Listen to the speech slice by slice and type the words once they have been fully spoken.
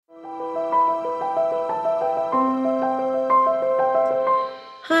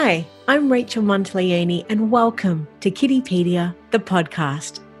Hi, I'm Rachel Monteleone and welcome to Kiddipedia, the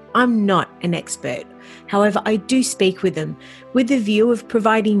podcast. I'm not an expert. However, I do speak with them with the view of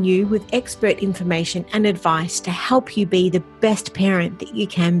providing you with expert information and advice to help you be the best parent that you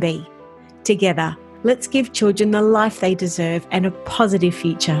can be. Together, let's give children the life they deserve and a positive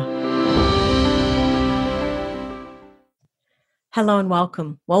future. Hello and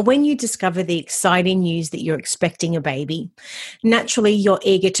welcome. Well, when you discover the exciting news that you're expecting a baby, naturally you're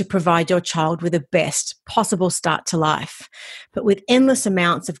eager to provide your child with the best possible start to life. But with endless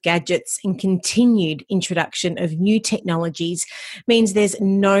amounts of gadgets and continued introduction of new technologies means there's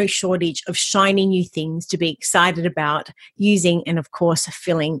no shortage of shiny new things to be excited about using and, of course,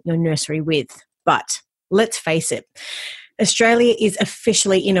 filling your nursery with. But let's face it, Australia is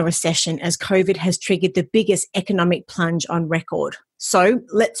officially in a recession as COVID has triggered the biggest economic plunge on record. So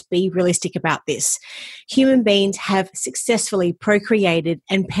let's be realistic about this. Human beings have successfully procreated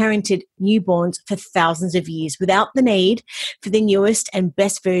and parented newborns for thousands of years without the need for the newest and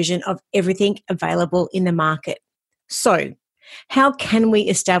best version of everything available in the market. So, how can we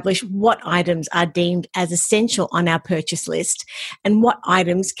establish what items are deemed as essential on our purchase list and what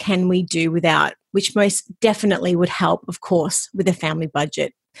items can we do without, which most definitely would help, of course, with a family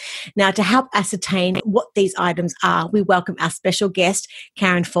budget? Now, to help ascertain what these items are, we welcome our special guest,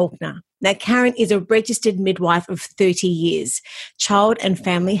 Karen Faulkner. Now, Karen is a registered midwife of 30 years, child and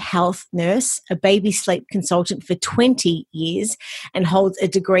family health nurse, a baby sleep consultant for 20 years, and holds a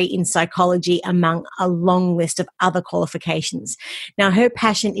degree in psychology among a long list of other qualifications. Now, her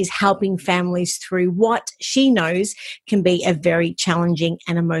passion is helping families through what she knows can be a very challenging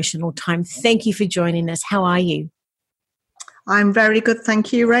and emotional time. Thank you for joining us. How are you? I'm very good,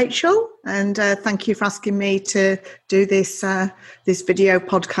 thank you, Rachel, and thank you for asking me to do this this video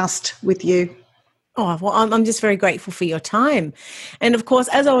podcast with you. Oh, well, I'm just very grateful for your time. And of course,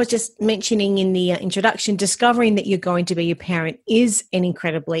 as I was just mentioning in the introduction, discovering that you're going to be a parent is an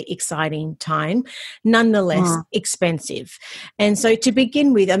incredibly exciting time, nonetheless expensive. And so to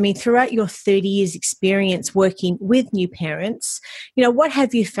begin with, I mean, throughout your 30 years experience working with new parents, what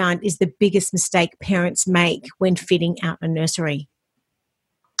have you found is the biggest mistake parents make when fitting out a nursery?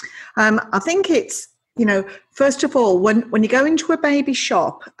 I think it's, first of all, when you go into a baby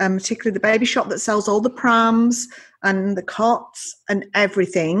shop, particularly the baby shop that sells all the prams and the cots and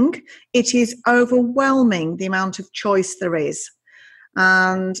everything, it is overwhelming the amount of choice there is.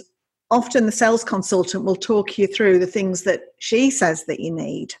 And often the sales consultant will talk you through the things that she says that you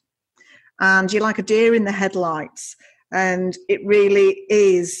need. And you're like a deer in the headlights. And it really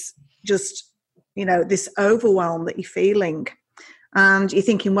is just, this overwhelm that you're feeling. And you're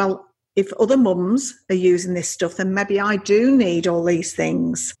thinking, well, if other mums are using this stuff, then maybe I do need all these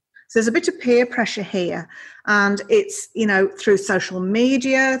things. So there's a bit of peer pressure here. And it's, through social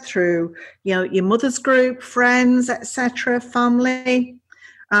media, through, your mother's group, friends, etc., family.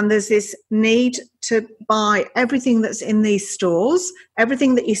 And there's this need to buy everything that's in these stores,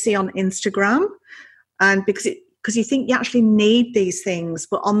 everything that you see on Instagram. And because you think you actually need these things.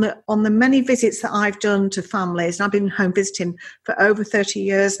 But on the many visits that I've done to families, and I've been home visiting for over 30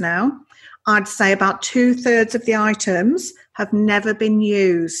 years now, I'd say about 2/3 of the items have never been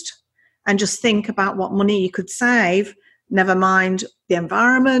used. And just think about what money you could save, never mind the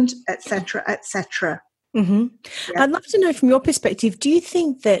environment, etc., etc. Mm-hmm. Yeah. I'd love to know from your perspective, do you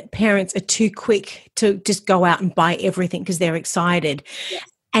think that parents are too quick to just go out and buy everything because they're excited? Yes.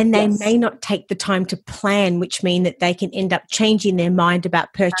 And they may not take the time to plan, which mean that they can end up changing their mind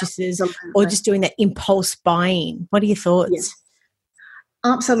about purchases. Absolutely. Or just doing that impulse buying. What are your thoughts? Yes.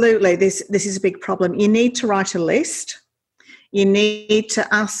 Absolutely. This is a big problem. You need to write a list. You need to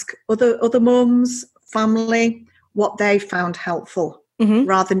ask other mums, family, what they found helpful,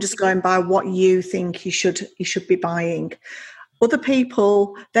 rather than just going by what you think you should be buying. Other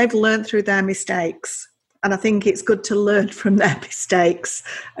people, they've learned through their mistakes. And I think it's good to learn from their mistakes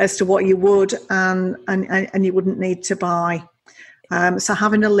as to what you would and you wouldn't need to buy. So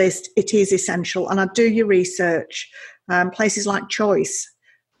having a list, it is essential. And I do your research. Places like Choice,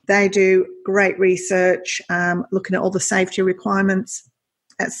 they do great research, looking at all the safety requirements,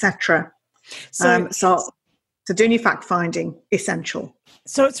 etc. So doing your fact finding, essential.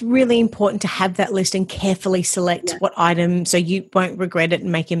 So it's really important to have that list and carefully select what item so you won't regret it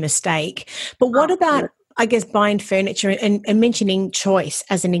and make a mistake. But what about, I guess, buying furniture and mentioning Choice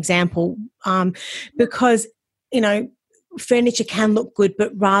as an example, because, furniture can look good,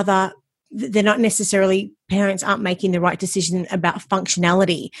 but rather they're not necessarily, parents aren't making the right decision about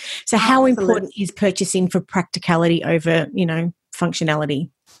functionality. So how important is purchasing for practicality over, functionality?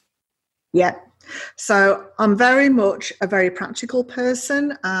 Yeah, So I'm very much a very practical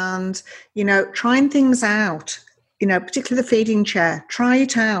person, and, trying things out, particularly the feeding chair, try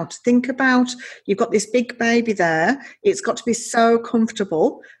it out. Think about, you've got this big baby there. It's got to be so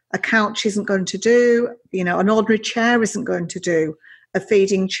comfortable. A couch isn't going to do, an ordinary chair isn't going to do. A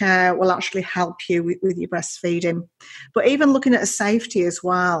feeding chair will actually help you with your breastfeeding. But even looking at a safety as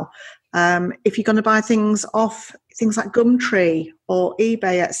well, if you're going to buy things off things like Gumtree or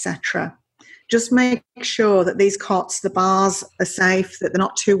eBay, etc., just make sure that these cots, the bars, are safe, that they're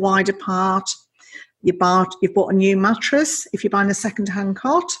not too wide apart. You've bought a new mattress. If you're buying a second-hand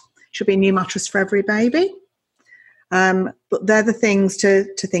cot, it should be a new mattress for every baby. But they're the things to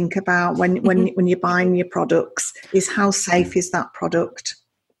think about when you're buying your products, is how safe is that product.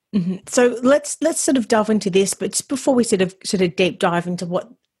 Mm-hmm. So let's sort of delve into this, but just before we sort of deep dive into what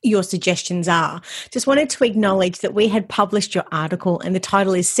your suggestions are, just wanted to acknowledge that we had published your article, and the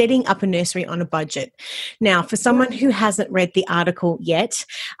title is Setting Up a Nursery on a Budget. Now, for someone who hasn't read the article yet,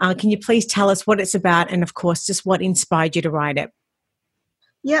 can you please tell us what it's about, and of course just what inspired you to write it?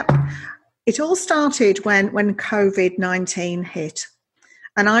 Yep. It all started when COVID-19 hit,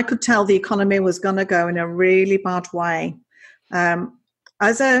 and I could tell the economy was going to go in a really bad way.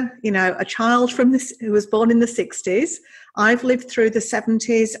 As a child who was born in the 60s, I've lived through the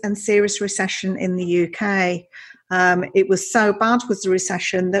 70s and serious recession in the UK. It was so bad was the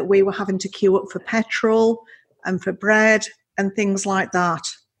recession that we were having to queue up for petrol and for bread and things like that.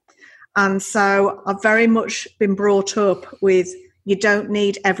 And so I've very much been brought up with, you don't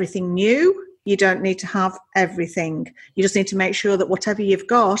need everything new. You don't need to have everything. You just need to make sure that whatever you've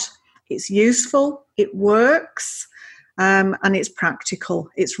got, it's useful, it works, and it's practical.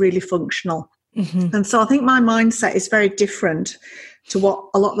 It's really functional. Mm-hmm. And so I think my mindset is very different to what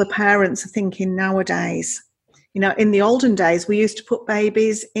a lot of the parents are thinking nowadays. In the olden days, we used to put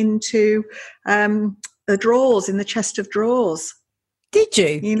babies into the drawers, in the chest of drawers. Did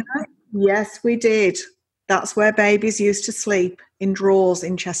you? Yes, we did. That's where babies used to sleep, in drawers,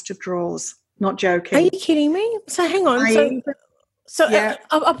 in chest of drawers. Not joking. Are you kidding me? So hang on.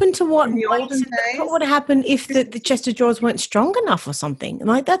 Up until what would happen if the chest of drawers weren't strong enough or something?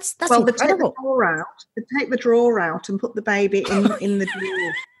 Like that's incredible. They take the drawer out and put the baby in the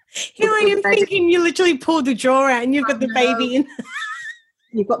drawer. Here I am thinking you literally pulled the drawer out and you've got the baby in.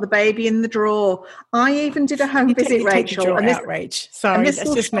 You've got the baby in the drawer. I even did a home visit, Rachel. Outrage. Sorry,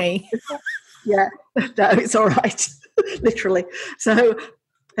 that's just me. Yeah, no, it's all right. Literally. So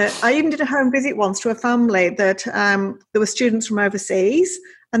I even did a home visit once to a family that there were students from overseas,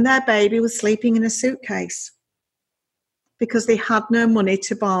 and their baby was sleeping in a suitcase because they had no money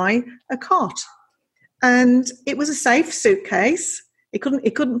to buy a cot. And it was a safe suitcase. It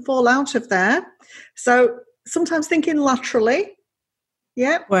couldn't fall out of there. So sometimes thinking laterally,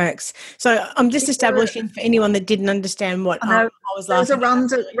 yeah, works. So I'm just establishing for anyone that didn't understand what I was laughing.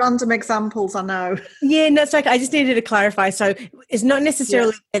 Those are random examples, I know. Yeah, no, it's okay. I just needed to clarify. So it's not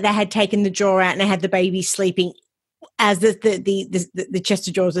necessarily that they had taken the drawer out and they had the baby sleeping as the chest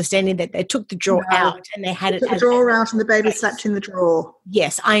of drawers were standing. That they took the drawer out and they had the drawer out and the baby slept in the drawer.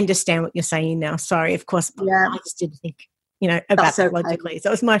 Yes, I understand what you're saying now. Sorry, of course. Yeah. I just didn't think about that logically.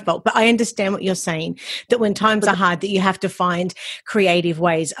 So it's my fault. But I understand what you're saying, that when times are hard, that you have to find creative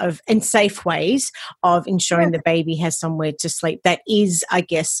ways and safe ways of ensuring the baby has somewhere to sleep that is, I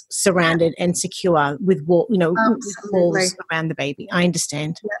guess, surrounded and secure with walls around the baby. I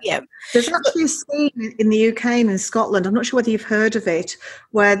understand. Yeah. There's actually a scheme in the UK and in Scotland, I'm not sure whether you've heard of it,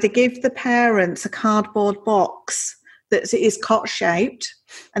 where they give the parents a cardboard box that is cot-shaped,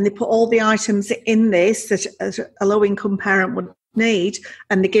 and they put all the items in this that a low-income parent would need,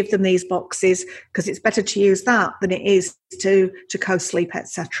 and they give them these boxes because it's better to use that than it is to co-sleep,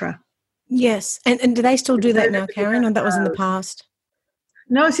 etc. Yes. And do they still do that now, Karen, or that was in the past?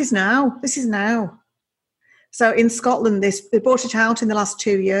 No, this is now. So in Scotland, they brought it out in the last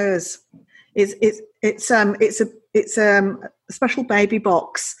 2 years. It's a special baby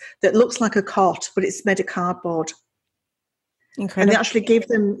box that looks like a cot, but it's made of cardboard. Incredible. And they actually give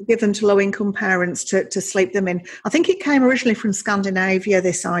them to low-income parents to sleep them in. I think it came originally from Scandinavia,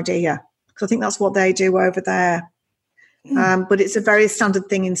 this idea, because I think that's what they do over there. But it's a very standard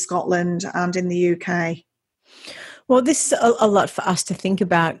thing in Scotland and in the UK. Well, this is a lot for us to think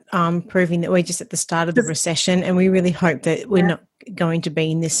about, proving that we're just at the start of the recession, and we really hope that we're not going to be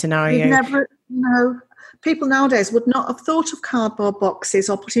in this scenario. People nowadays would not have thought of cardboard boxes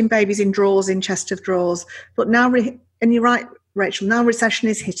or putting babies in drawers, in chest of drawers. But now, and you're right, Rachel, now recession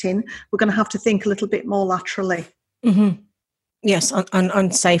is hitting, we're going to have to think a little bit more laterally. Mm-hmm. Yes,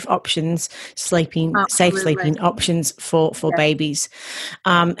 on safe options, safe sleeping options for babies.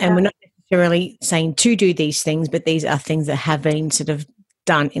 And we're not necessarily saying to do these things, but these are things that have been sort of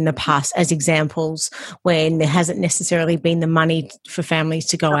done in the past as examples when there hasn't necessarily been the money for families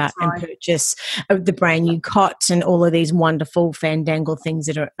to go out and purchase the brand new cots and all of these wonderful fandangle things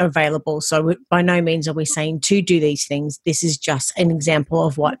that are available. So by no means are we saying to do these things. This is just an example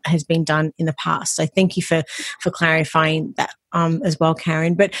of what has been done in the past. So thank you for clarifying that as well,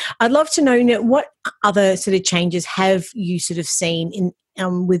 Karen. But I'd love to know, what other sort of changes have you sort of seen in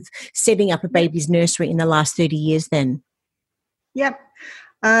with setting up a baby's nursery in the last 30 years then? Yep.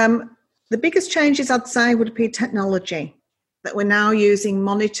 The biggest changes I'd say would be technology, that we're now using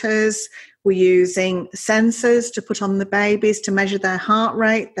monitors, we're using sensors to put on the babies to measure their heart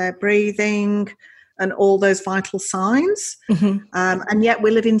rate, their breathing, and all those vital signs. Mm-hmm. And yet we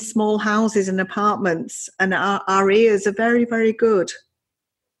live in small houses and apartments, and our ears are very, very good.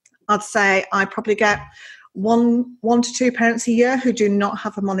 I'd say I probably get one to two parents a year who do not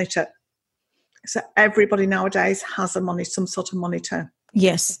have a monitor. So everybody nowadays has some sort of monitor.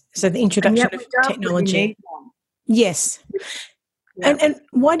 Yes. So the introduction of technology. Yes. Yeah. And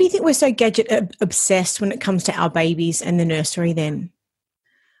why do you think we're so gadget obsessed when it comes to our babies and the nursery then?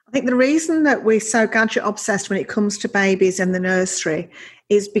 I think the reason that we're so gadget obsessed when it comes to babies and the nursery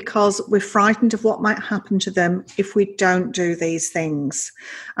is because we're frightened of what might happen to them if we don't do these things.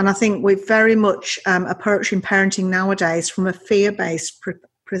 And I think we're very much approaching parenting nowadays from a fear-based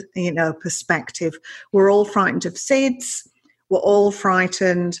perspective. We're all frightened of SIDS. We're all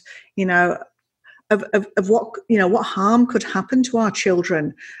frightened, of what harm could happen to our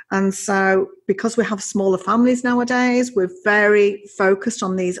children. And so because we have smaller families nowadays, we're very focused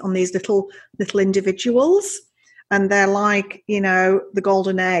on these little individuals, and they're like, the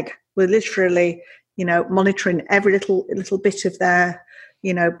golden egg. We're literally, monitoring every little bit of their,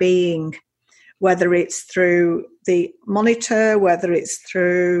 being, whether it's through the monitor, whether it's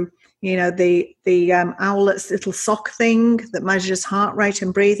through the owlet's little sock thing that measures heart rate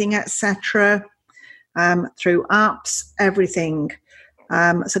and breathing, etc., through apps, everything.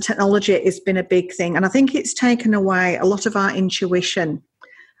 So technology has been a big thing, and I think it's taken away a lot of our intuition,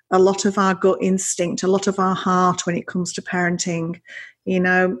 a lot of our gut instinct, a lot of our heart when it comes to parenting.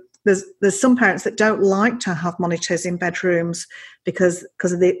 There's some parents that don't like to have monitors in bedrooms because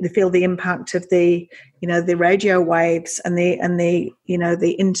they feel the impact of the radio waves and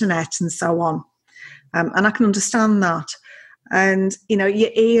the internet and so on, and I can understand that. And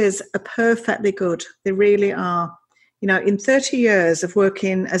your ears are perfectly good; they really are. In 30 years of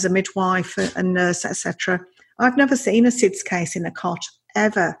working as a midwife and nurse, etc., I've never seen a SIDS case in a cot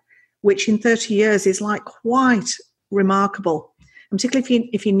ever, which in 30 years is like quite remarkable. And particularly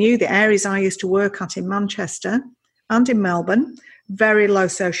if you knew the areas I used to work at in Manchester and in Melbourne, very low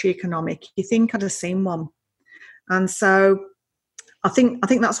socioeconomic. You think I'd have seen one. And so I think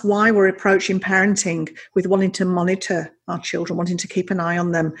that's why we're approaching parenting with wanting to monitor our children, wanting to keep an eye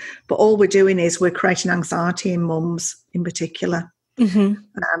on them. But all we're doing is we're creating anxiety in mums in particular. Mm-hmm.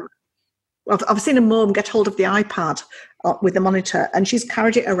 I've seen a mum get hold of the iPad with the monitor, and she's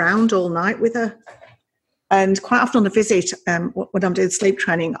carried it around all night with her. And quite often on a visit, when I'm doing sleep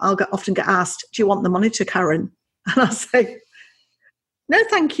training, I'll often get asked, "Do you want the monitor, Karen?" And I say, "No,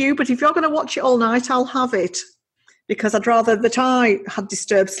 thank you. But if you're going to watch it all night, I'll have it, because I'd rather that I had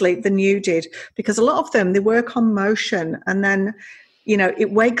disturbed sleep than you did." Because a lot of them, they work on motion, and then,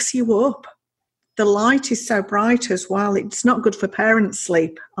 it wakes you up. The light is so bright as well. It's not good for parents'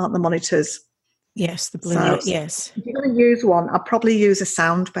 sleep, aren't the monitors? Yes, the blue light, yes. If you're going to use one, I'd probably use a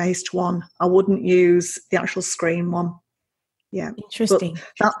sound-based one. I wouldn't use the actual screen one. Yeah. Interesting.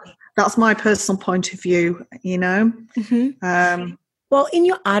 That's my personal point of view, Mm-hmm. Well, in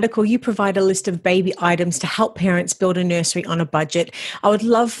your article, you provide a list of baby items to help parents build a nursery on a budget. I would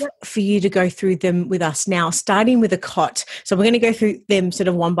love for you to go through them with us now, starting with a cot. So we're going to go through them sort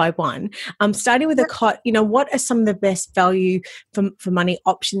of one by one. Starting with a cot, what are some of the best value for money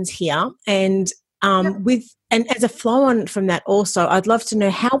options here? And and as a flow on from that also, I'd love to know,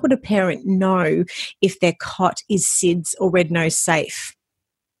 how would a parent know if their cot is SIDS or Red Nose safe?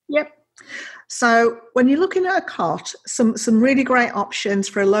 Yep. So when you're looking at a cot, some really great options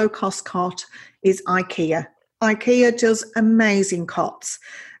for a low-cost cot is IKEA. IKEA does amazing cots.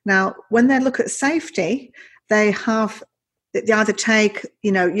 Now, when they look at safety, they either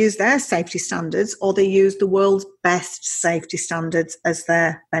use their safety standards, or they use the world's best safety standards as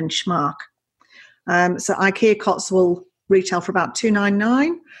their benchmark. So IKEA cots will retail for about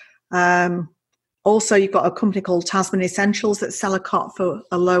 $299. Also, you've got a company called Tasman Essentials that sell a cot for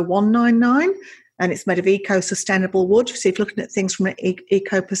a low $199, and it's made of eco-sustainable wood. So if you're looking at things from an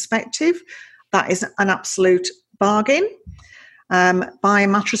eco perspective, that is an absolute bargain. Buy a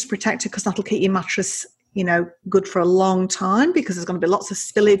mattress protector, because that'll keep your mattress, good for a long time, because there's going to be lots of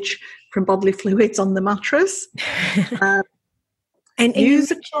spillage from bodily fluids on the mattress. And you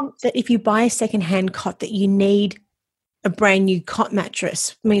mentioned that if you buy a second-hand cot that you need a brand new cot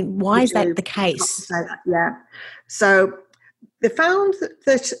mattress. I mean, why is that the case? Yeah. So they found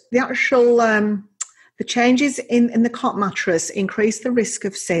that the actual the changes in the cot mattress increase the risk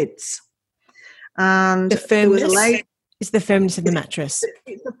of SIDS. And the firmness is the firmness of the mattress.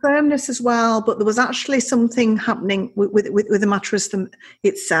 It's the firmness as well, but there was actually something happening with the mattress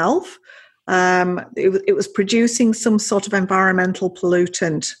itself. It was producing some sort of environmental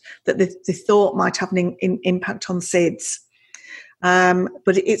pollutant that they thought might have an impact on SIDS.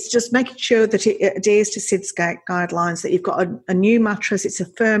 But it's just making sure that it adheres to SIDS guidelines, that you've got a new mattress, it's a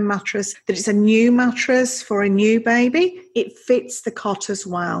firm mattress, that it's a new mattress for a new baby. It fits the cot as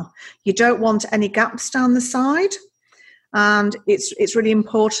well. You don't want any gaps down the side. And it's really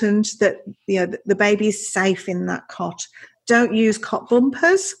important that the baby is safe in that cot. Don't use cot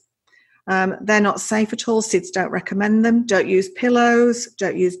bumpers. They're not safe at all. SIDS don't recommend them. Don't use pillows.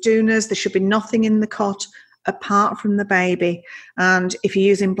 Don't use doonas. There should be nothing in the cot apart from the baby. And if you're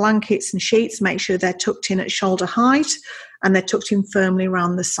using blankets and sheets, make sure they're tucked in at shoulder height and they're tucked in firmly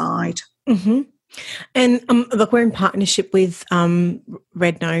around the side. Mm-hmm. And look, we're in partnership with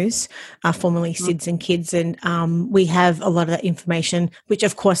Red Nose, formerly SIDS and Kids, and we have a lot of that information, which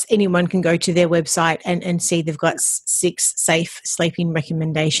of course anyone can go to their website and see. They've got 6 safe sleeping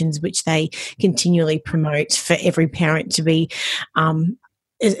recommendations, which they continually promote for every parent to be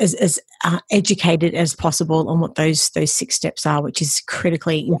as educated as possible on what those 6 steps are, which is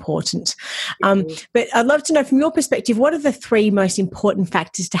critically important. But I'd love to know from your perspective, what are the 3 most important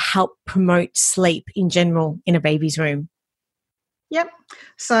factors to help promote sleep in general in a baby's room? Yep.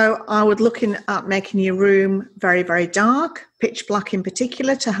 So I would look at making your room very, very dark, pitch black in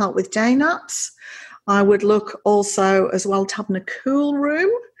particular, to help with day naps. I would look also as well to having a cool room.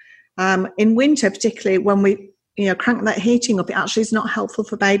 In winter, particularly when we crank that heating up, it actually is not helpful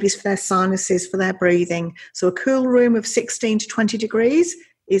for babies, for their sinuses, for their breathing. So a cool room of 16 to 20 degrees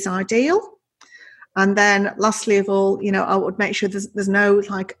is ideal. And then lastly of all, I would make sure there's no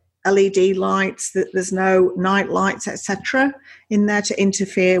like LED lights, that there's no night lights, etc. in there to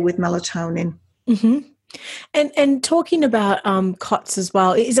interfere with melatonin. Mm-hmm. And talking about cots as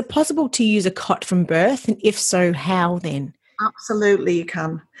well, is it possible to use a cot from birth? And if so, how then? Absolutely, you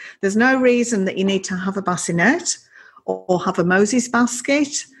can. There's no reason that you need to have a bassinet or have a Moses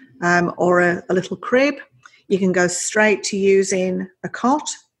basket or a little crib. You can go straight to using a cot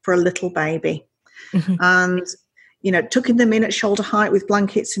for a little baby. Mm-hmm. And, tucking them in at shoulder height with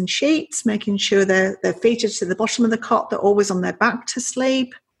blankets and sheets, making sure their feet are to the bottom of the cot, they're always on their back to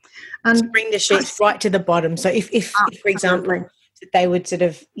sleep. And to bring the sheets right to the bottom. So if for example, they would sort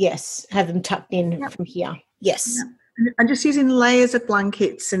of, have them tucked in from here. Yes. Yep. And just using layers of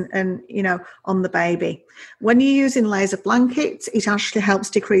blankets and on the baby. When you're using layers of blankets, it actually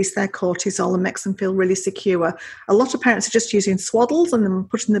helps decrease their cortisol and makes them feel really secure. A lot of parents are just using swaddles and then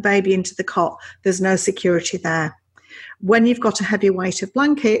putting the baby into the cot. There's no security there. When you've got a heavy weight of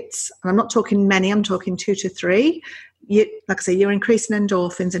blankets, and I'm not talking many, I'm talking 2 to 3, like I say, you're increasing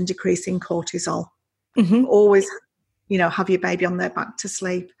endorphins and decreasing cortisol. Mm-hmm. Always have your baby on their back to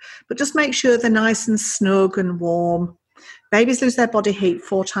sleep. But just make sure they're nice and snug and warm. Babies lose their body heat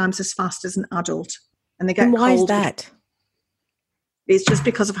 4 times as fast as an adult. And they get cold. Why is that? It's just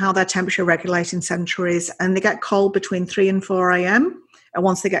because of how their temperature regulating center is. And they get cold between 3 and 4 a.m. And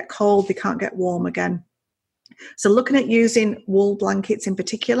once they get cold, they can't get warm again. So looking at using wool blankets in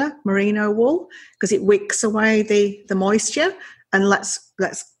particular, merino wool, because it wicks away the moisture and lets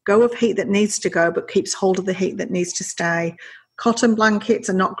go of heat that needs to go, but keeps hold of the heat that needs to stay. Cotton blankets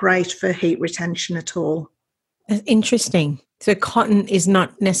are not great for heat retention at all. That's interesting. So cotton is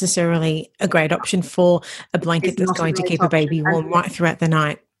not necessarily a great option for a blanket that's going to keep a baby warm right throughout the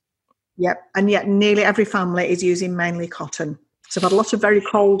night. Yep. And yet nearly every family is using mainly cotton. So I've had a lot of very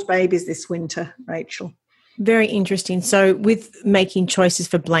cold babies this winter, Rachel. Very interesting. So with making choices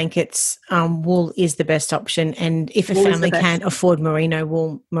for blankets, wool is the best option. And if a family can't afford merino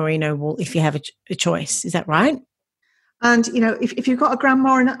wool, if you have a choice. Is that right? And, if you've got a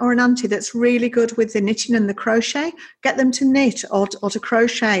grandma or an auntie that's really good with the knitting and the crochet, get them to knit or to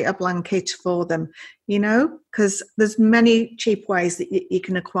crochet a blanket for them, because there's many cheap ways that you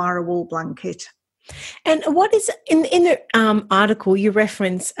can acquire a wool blanket. And what is, in the article, you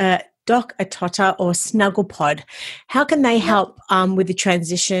reference Dock a Totter or Snuggle Pod. How can they help with the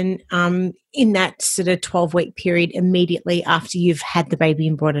transition in that sort of 12-week period immediately after you've had the baby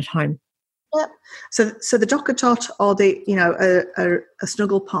and brought it home? Yep. So the DockATot, or the a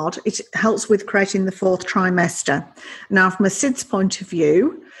snuggle pod, it helps with creating the fourth trimester. Now, from a SIDS point of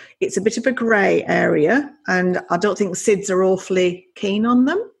view, it's a bit of a grey area, and I don't think SIDS are awfully keen on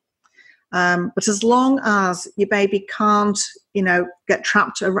them. But as long as your baby can't, get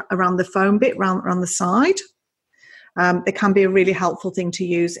trapped around the foam bit, around the side, it can be a really helpful thing to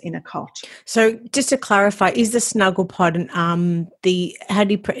use in a cot. So just to clarify, is the snuggle pod DockATot?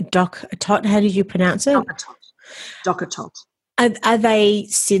 How did you pronounce it? DockATot. Are they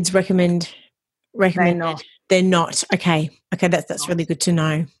SIDS recommended? They're not. They're not. Okay, that's really good to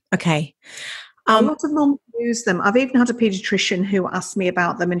know. Okay. A lot of mums use them. I've even had a paediatrician who asked me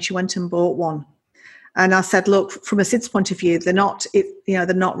about them, and she went and bought one. And I said, look, from a SIDS point of view, they're not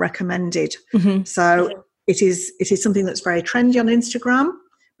recommended. Mm-hmm. So it is something that's very trendy on Instagram,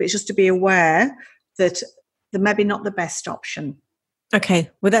 but it's just to be aware that they're maybe not the best option. Okay,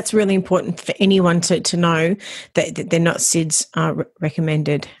 well, that's really important for anyone to know that they're not SIDS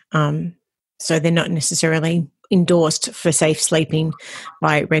recommended. So they're not necessarily endorsed for safe sleeping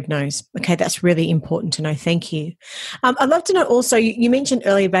by Red Nose. Okay, that's really important to know. Thank you. I'd love to know also, you mentioned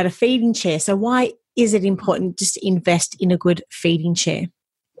earlier about a feeding chair. So why is it important just to invest in a good feeding chair?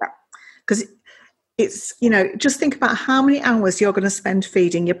 Yeah, because it's, just think about how many hours you're going to spend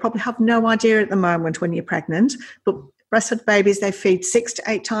feeding. You probably have no idea at the moment when you're pregnant, but breastfed babies, they feed 6 to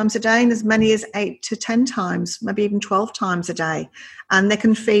 8 times a day, and as many as 8 to 10 times, maybe even 12 times a day. And they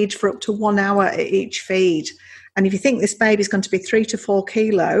can feed for up to 1 hour at each feed. And if you think this baby is going to be 3 to 4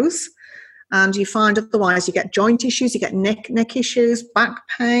 kilos, and you find otherwise you get joint issues, you get neck issues, back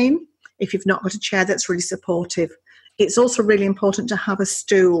pain, if you've not got a chair that's really supportive. It's also really important to have a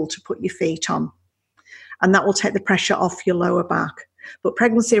stool to put your feet on, and that will take the pressure off your lower back. But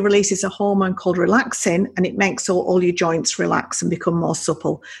pregnancy releases a hormone called relaxin, and it makes all your joints relax and become more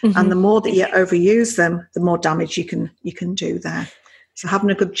supple. Mm-hmm. And the more that you overuse them, the more damage you can do there. So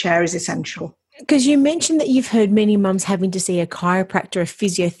having a good chair is essential. Because you mentioned that you've heard many mums having to see a chiropractor, a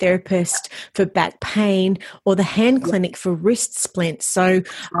physiotherapist for back pain, or the hand clinic for wrist splints. So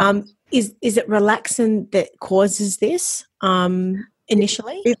is it relaxin that causes this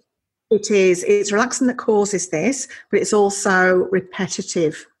initially? It is. It's relaxin that causes this, but it's also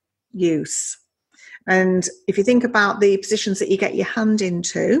repetitive use. And if you think about the positions that you get your hand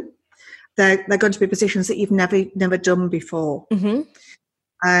into, they're going to be positions that you've never done before. Mm-hmm.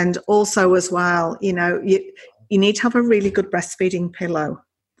 And also as well, you need to have a really good breastfeeding pillow.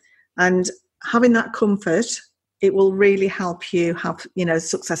 And having that comfort, it will really help you have,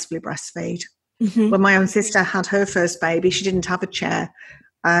 successfully breastfeed. Mm-hmm. When my own sister had her first baby, she didn't have a chair.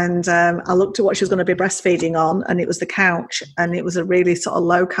 And I looked at what she was going to be breastfeeding on, and it was the couch, and it was a really sort of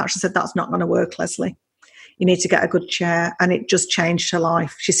low couch. I said, that's not going to work, Leslie. You need to get a good chair. And it just changed her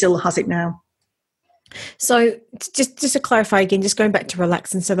life. She still has it now. So just to clarify again, just going back to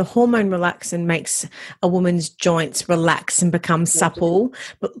relaxin. So the hormone relaxin makes a woman's joints relax and become supple,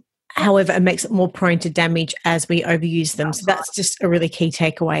 but however, it makes it more prone to damage as we overuse them. So that's just a really key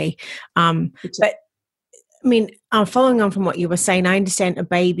takeaway. But I mean, following on from what you were saying, I understand a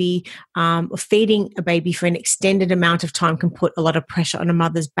baby, feeding a baby for an extended amount of time can put a lot of pressure on a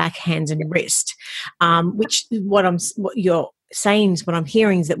mother's back, hands, and wrist. Which what you're saying is, what I'm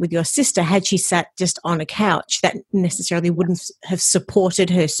hearing is that with your sister, had she sat just on a couch, that necessarily wouldn't have supported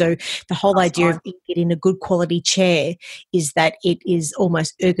her. So the whole idea of getting a good quality chair is that it is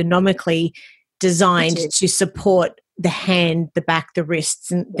almost ergonomically designed to support the hand, the back, the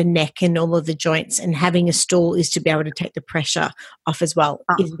wrists, and the neck, and all of the joints. And having a stool is to be able to take the pressure off as well.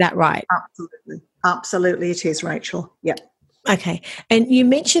 Is that right? Absolutely, it is, Rachel. Yeah. Okay. And you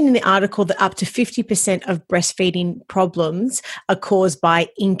mentioned in the article that up to 50% of breastfeeding problems are caused by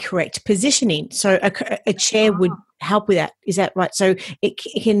incorrect positioning. So a chair would help with that. Is that right? So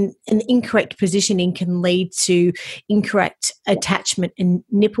an incorrect positioning can lead to incorrect attachment and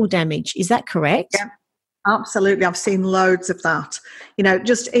nipple damage. Is that correct? Yeah. Absolutely. I've seen loads of that.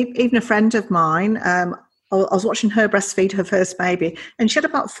 Just even a friend of mine, I was watching her breastfeed her first baby, and she had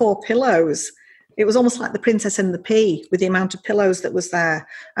about 4 pillows. It was almost like the Princess and the Pea with the amount of pillows that was there.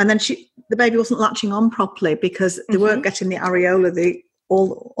 And then the baby wasn't latching on properly because they weren't getting the areola,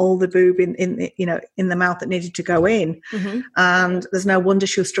 all the boob in the mouth that needed to go in. Mm-hmm. And there's no wonder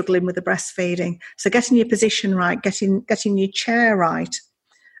she was struggling with the breastfeeding. So getting your position right, getting your chair right,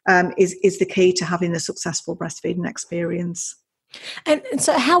 is the key to having a successful breastfeeding experience. And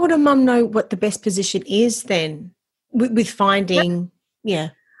so how would a mum know what the best position is then with finding,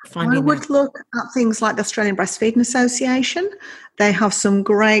 I finding that? would look at things like the Australian Breastfeeding Association. They have some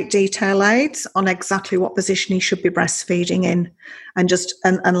great detail aids on exactly what position you should be breastfeeding in,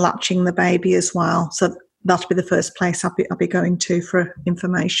 and latching the baby as well. So that'll be the first place I'll be going to for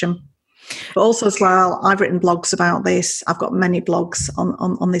information. But also as well, I've written blogs about this. I've got many blogs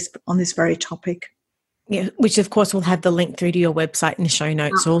on this very topic. Yeah, which of course will have the link through to your website in the show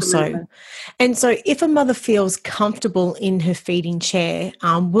notes. Absolutely. Also. And so if a mother feels comfortable in her feeding chair,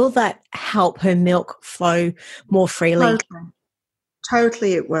 will that help her milk flow more freely?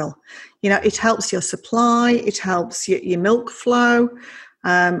 Totally it will. It helps your supply, it helps your milk flow,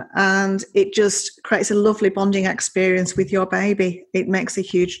 and it just creates a lovely bonding experience with your baby. It makes a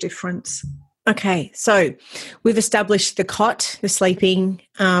huge difference. Okay, so we've established the cot, the sleeping.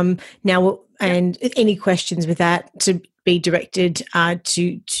 Now, and any questions with that to be directed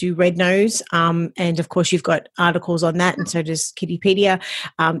to Red Nose, and of course you've got articles on that, and so does Kittypedia.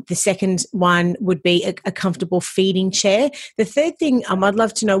 The second one would be a comfortable feeding chair. The third thing, I'd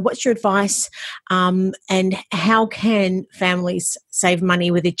love to know, what's your advice, and how can families save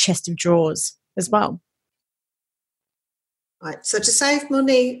money with a chest of drawers as well? Right, so to save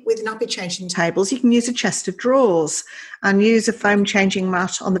money with nappy changing tables, you can use a chest of drawers and use a foam changing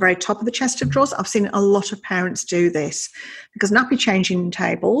mat on the very top of the chest of drawers. I've seen a lot of parents do this because nappy changing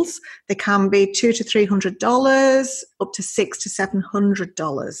tables, they can be $200 to $300, up to $600 to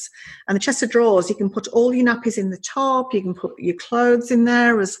 $700. And the chest of drawers, you can put all your nappies in the top, you can put your clothes in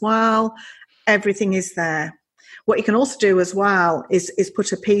there as well. Everything is there. What you can also do as well is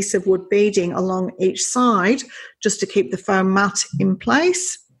put a piece of wood beading along each side just to keep the foam mat in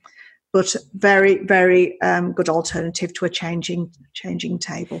place, but very, very good alternative to a changing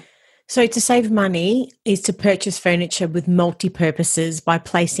table. So to save money is to purchase furniture with multi-purposes by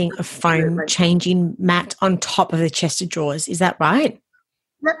placing a foam changing mat on top of the chest of drawers. Is that right?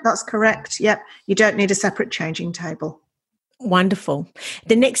 Yep, that's correct. Yep, you don't need a separate changing table. Wonderful.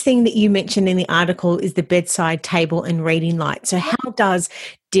 The next thing that you mentioned in the article is the bedside table and reading light. So how does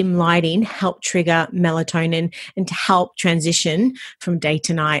dim lighting help trigger melatonin and to help transition from day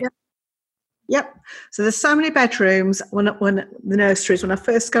to night? Yep. So there's so many bedrooms when the nurseries, when I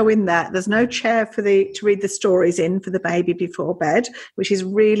first go in there, there's no chair to read the stories in for the baby before bed, which is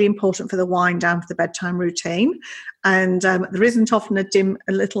really important for the wind down for the bedtime routine. And there isn't often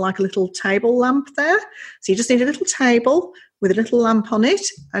a little table lamp there. So you just need a little table with a little lamp on it,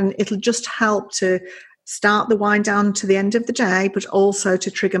 and it'll just help to start the wind down to the end of the day, but also to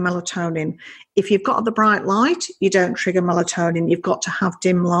trigger melatonin. If you've got the bright light, you don't trigger melatonin. You've got to have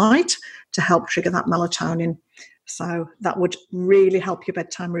dim light to help trigger that melatonin. So that would really help your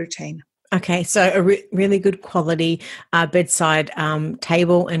bedtime routine. Okay, so a really good quality bedside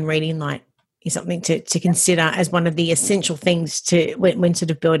table and reading light is something to consider as one of the essential things to when sort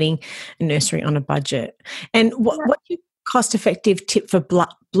of building a nursery on a budget. And what's your cost-effective tip for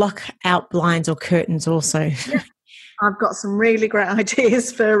block out blinds or curtains also? Yeah. I've got some really great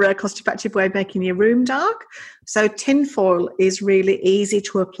ideas for a cost-effective way of making your room dark. So tinfoil is really easy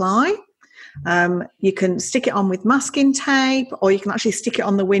to apply. You can stick it on with masking tape, or you can actually stick it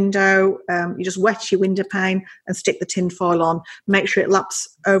on the window. You just wet your window pane and stick the tinfoil on. Make sure it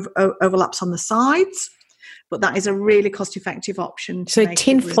overlaps on the sides. But that is a really cost-effective option. So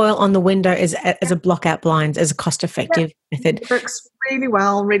tinfoil on the window as a block-out blinds as a cost-effective method. It works really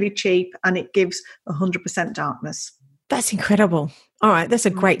well, really cheap, and it gives 100% darkness. That's incredible. All right, that's a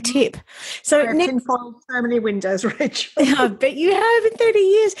great tip. So tinfoil so many windows, Rich. I bet you have in 30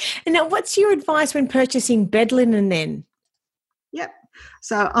 years. And now what's your advice when purchasing bed linen then? Yep.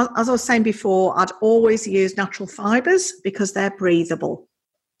 So as I was saying before, I'd always use natural fibres because they're breathable.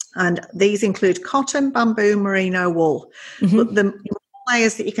 And these include cotton, bamboo, merino, wool. Mm-hmm. But the more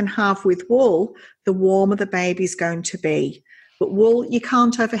layers that you can have with wool, the warmer the baby's going to be. But wool, you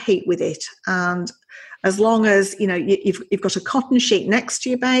can't overheat with it. And as long as, you've got a cotton sheet next to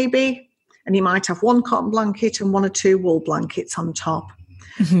your baby, and you might have one cotton blanket and one or two wool blankets on top.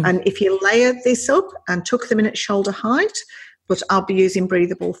 Mm-hmm. And if you layered this up and tuck them in at shoulder height, but I'll be using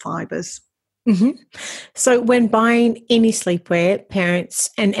breathable fibres. Mm-hmm. So when buying any sleepwear, parents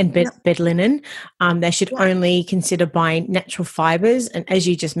and bed linen, they should only consider buying natural fibres. And as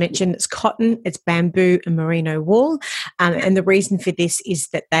you just mentioned, it's cotton, it's bamboo and merino wool. And the reason for this is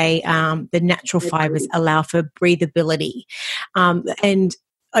that the natural fibres allow for breathability. And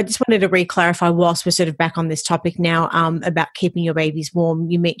I just wanted to re-clarify whilst we're sort of back on this topic now about keeping your babies warm.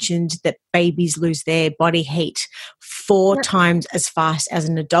 You mentioned that babies lose their body heat 4 times as fast as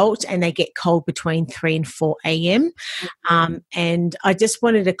an adult, and they get cold between 3 and 4 a.m. And I just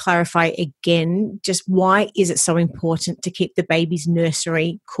wanted to clarify again, just why is it so important to keep the baby's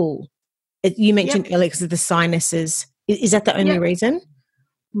nursery cool? You mentioned earlier because of the sinuses. Is that the only reason?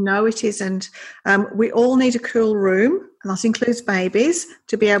 No, it isn't. We all need a cool room, and that includes babies,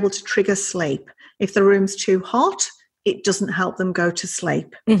 to be able to trigger sleep. If the room's too hot, it doesn't help them go to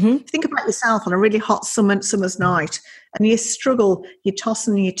sleep. Think about yourself on a really hot summer's night, and you struggle, you toss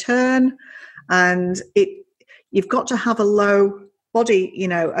and you turn, and you've got to have a low body,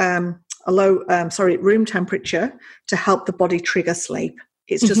 room temperature to help the body trigger sleep.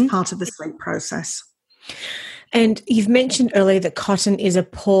 It's just part of the sleep process. And you've mentioned earlier that cotton is a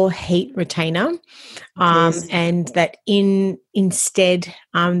poor heat retainer, and that instead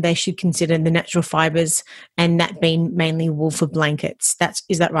they should consider the natural fibres, and that being mainly wool for blankets.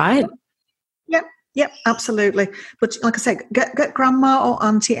 Is that right? Yep, absolutely. But like I said, get grandma or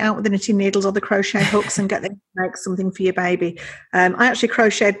auntie out with the knitting needles or the crochet hooks and get them to make something for your baby. I actually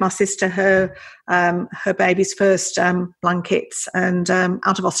crocheted my sister her baby's first blankets, and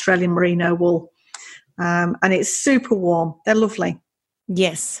out of Australian merino wool. And it's super warm. They're lovely.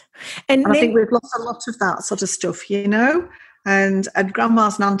 Yes. And I think we've lost a lot of that sort of stuff, and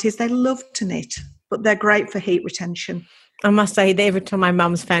grandmas and aunties, they love to knit, but they're great for heat retention. I must say, every time my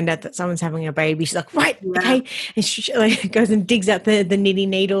mum's found out that someone's having a baby, she's like, right, okay. And she goes and digs out the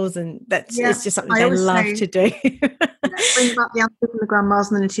knitting needles, and it's just something they love to do. Bring back the aunties and the grandmas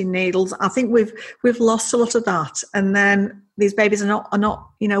and the knitting needles. I think we've lost a lot of that. And then these babies are not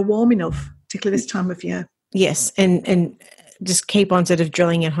warm enough, particularly this time of year. Yes, and just keep on sort of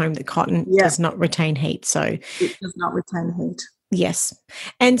drilling at home that cotton does not retain heat. So it does not retain heat. Yes.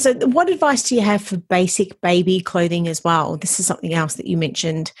 And so what advice do you have for basic baby clothing as well? This is something else that you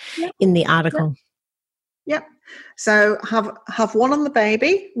mentioned in the article. Yep. So have one on the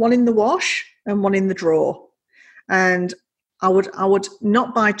baby, one in the wash, and one in the drawer. And I would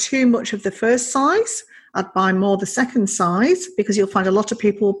not buy too much of the first size. I'd buy more the second size, because you'll find a lot of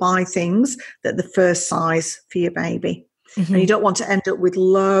people buy things that the first size for your baby. And you don't want to end up with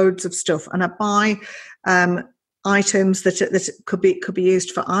loads of stuff. And I buy items that could be used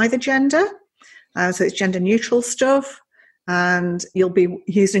for either gender, so it's gender neutral stuff, and you'll be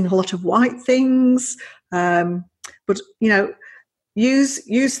using a lot of white things, but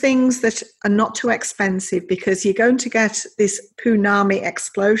use things that are not too expensive, because you're going to get this punami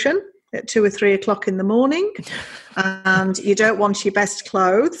explosion at 2 or 3 o'clock in the morning, and you don't want your best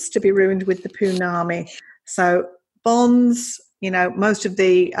clothes to be ruined with the punami. So Bonds, most of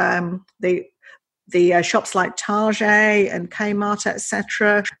the shops like Target and Kmart,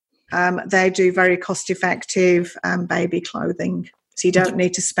 etc., they do very cost-effective baby clothing, so you don't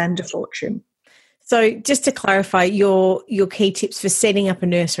need to spend a fortune. So just to clarify, your key tips for setting up a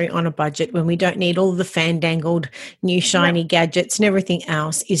nursery on a budget when we don't need all the fandangled new shiny gadgets and everything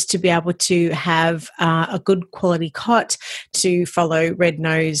else is to be able to have a good quality cot, to follow Red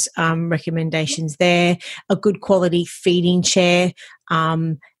Nose recommendations there, a good quality feeding chair,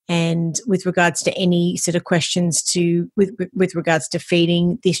 and with regards to any sort of questions with regards to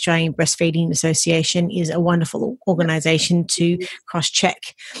feeding, the Australian Breastfeeding Association is a wonderful organisation to cross-check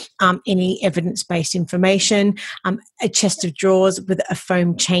any evidence-based information. A chest of drawers with a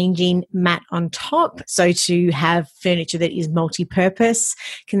foam changing mat on top, so to have furniture that is multi-purpose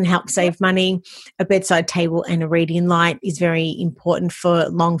can help save money. A bedside table and a reading light is very important for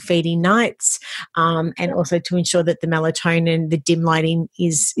long feeding nights, and also to ensure that the melatonin, the dim lighting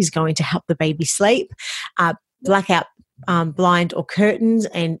is going to help the baby sleep. Blackout blind or curtains,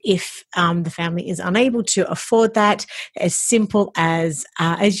 and if the family is unable to afford that, as simple as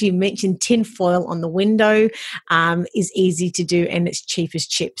you mentioned, tin foil on the window is easy to do, and it's cheap as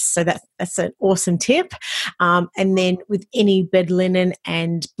chips. So that's an awesome tip. And then with any bed linen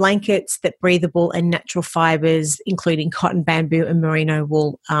and blankets, that breathable and natural fibres, including cotton, bamboo and merino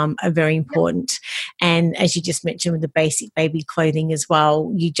wool, are very important. And as you just mentioned with the basic baby clothing as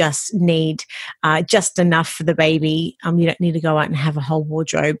well, you just need just enough for the baby. You don't need to go out and have a whole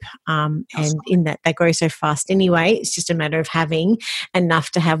wardrobe, and in that they grow so fast anyway. It's just a matter of having enough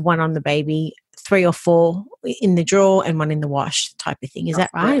to have one on the baby, 3 or 4 in the drawer and one in the wash type of thing. Is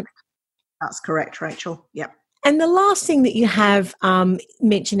that right? That's correct, Rachel. Yep. And the last thing that you have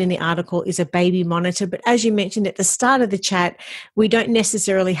mentioned in the article is a baby monitor. But as you mentioned at the start of the chat, we don't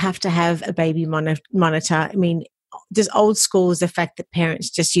necessarily have to have a baby monitor. I mean, just old school is the fact that parents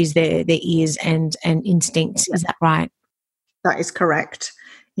just use their ears and instinct. Is that right? That is correct.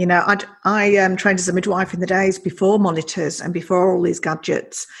 You know, I trained as a midwife in the days before monitors and before all these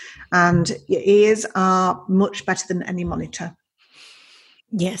gadgets, and your ears are much better than any monitor.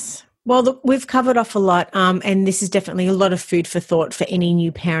 Yes. Well, look, we've covered off a lot, and this is definitely a lot of food for thought for any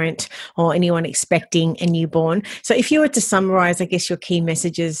new parent or anyone expecting a newborn. So if you were to summarize, I guess, your key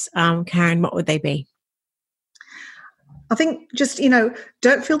messages, Karen, what would they be? I think just,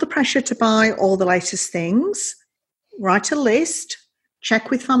 don't feel the pressure to buy all the latest things. Write a list, check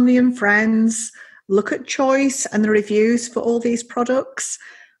with family and friends, look at choice and the reviews for all these products.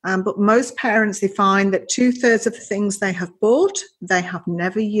 But most parents, they find that 2/3 of the things they have bought, they have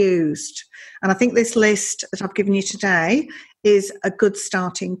never used. And I think this list that I've given you today is a good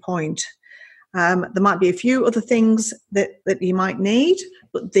starting point. There might be a few other things that you might need,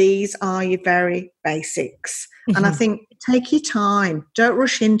 but these are your very basics. Mm-hmm. And I think take your time. Don't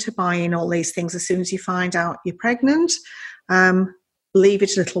rush into buying all these things as soon as you find out you're pregnant. Leave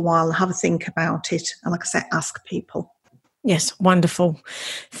it a little while and have a think about it. And like I said, ask people. Yes, wonderful.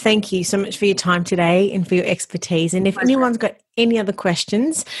 Thank you so much for your time today and for your expertise. And if anyone's got any other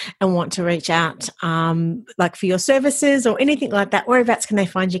questions and want to reach out, like for your services or anything like that, whereabouts can they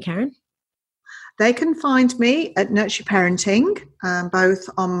find you, Karen? They can find me at Nurture Parenting, both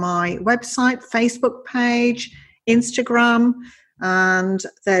on my website, Facebook page, Instagram, and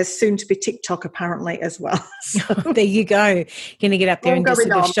there's soon to be TikTok apparently as well. So, there you go. You're going to get up there and just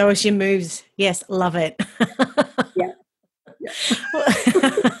sort of show us your moves. Yes, love it. Yeah.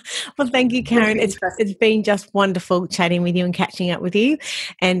 Well, thank you, Karen. It's been just wonderful chatting with you and catching up with you.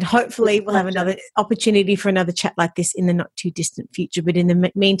 And hopefully we'll have another opportunity for another chat like this in the not too distant future. But in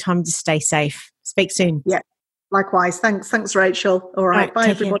the meantime, just stay safe. Speak soon. Yeah, likewise. Thanks, Rachel. All right. Bye,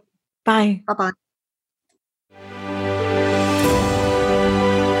 everybody. Bye. Bye-bye.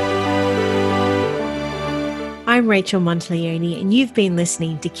 I'm Rachel Monteleone, and you've been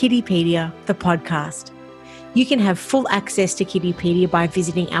listening to Kiddipedia, the podcast. You can have full access to Kiddipedia by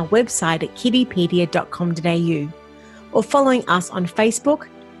visiting our website at kiddipedia.com.au or following us on Facebook,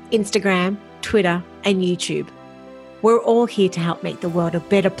 Instagram, Twitter, and YouTube. We're all here to help make the world a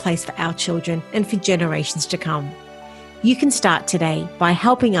better place for our children and for generations to come. You can start today by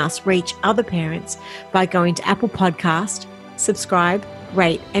helping us reach other parents by going to Apple Podcast, subscribe,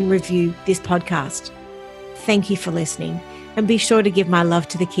 rate, and review this podcast. Thank you for listening, and be sure to give my love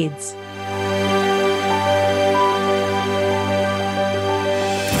to the kids.